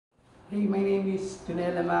Hey, my name is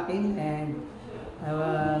Tunela Makin, and I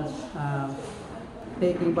was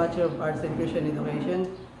taking Bachelor of Arts in Christian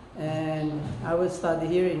Education, and I will study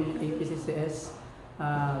here in APCCS.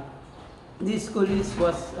 This school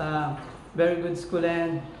was very good school,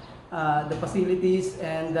 and the facilities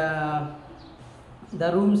and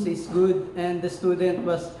the rooms is good, and the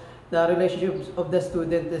relationships of the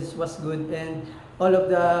student was good, and all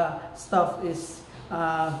of the staff is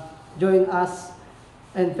join us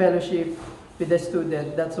and fellowship with the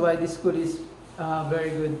student. That's why this school is a very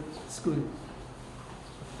good school.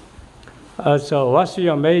 So what's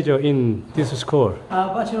your major in this school?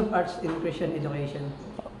 Bachelor of Arts in Christian Education.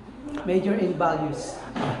 Major in values.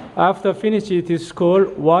 After finishing this school,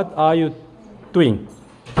 what are you doing?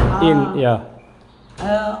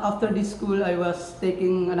 After this school, I was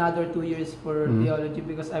taking another 2 years for theology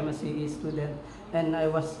because I'm a CE student, and I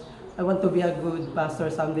want to be a good pastor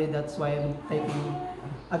someday. That's why I'm taking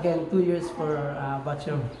again 2 years for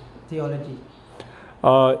Bachelor of Theology.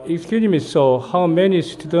 Excuse me, so how many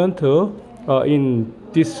students in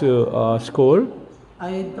this school?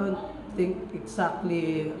 I don't think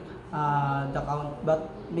exactly the count, but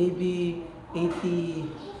maybe 80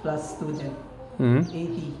 plus students.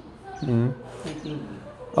 80. I think.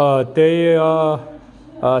 They are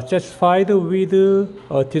satisfied with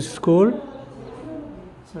this school?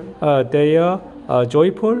 Sorry? They are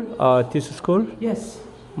joyful this school? Yes.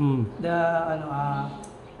 The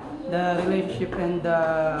relationship and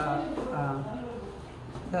the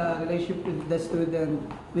relationship with the student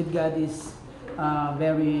with God is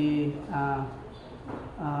very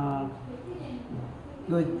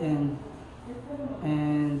good,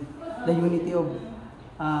 and the unity of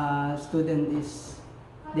student is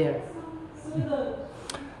there.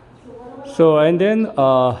 So and then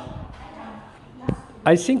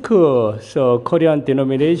I think so Korean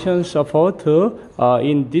denomination support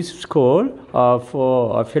in this school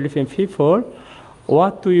for Philippine people.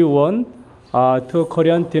 What do you want to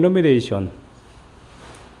Korean denomination?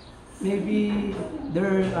 Maybe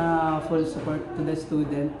their full support to the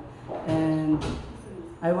student, and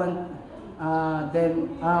I want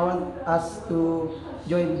us to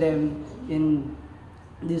join them in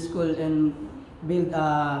this school and build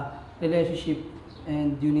a relationship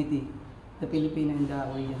and unity, the Filipino and the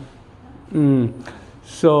Korean.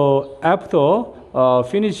 So after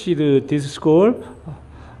finish this school,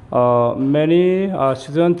 many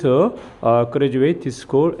students graduate this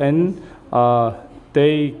school, and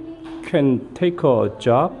they can take a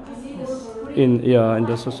job in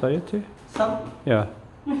the society.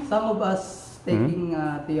 Some of us taking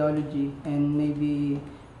theology, and maybe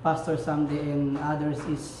pastor someday, and others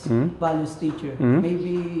is values teacher.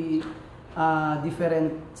 Maybe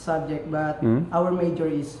different subject, but our major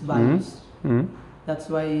is values. That's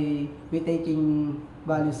why we taking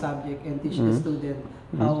value subject and teach the student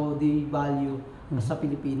how they value as a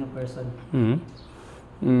Filipino person.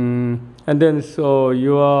 And then so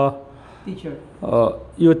you are Teacher.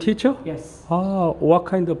 You teacher? Yes. What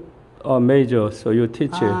kind of major? So you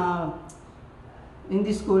teach? In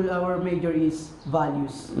this school, our major is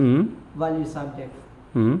values. Value subject.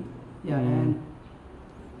 And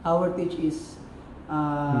our teach is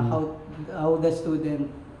how the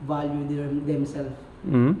student value themselves.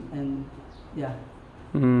 And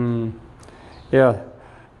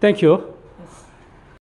Thank you.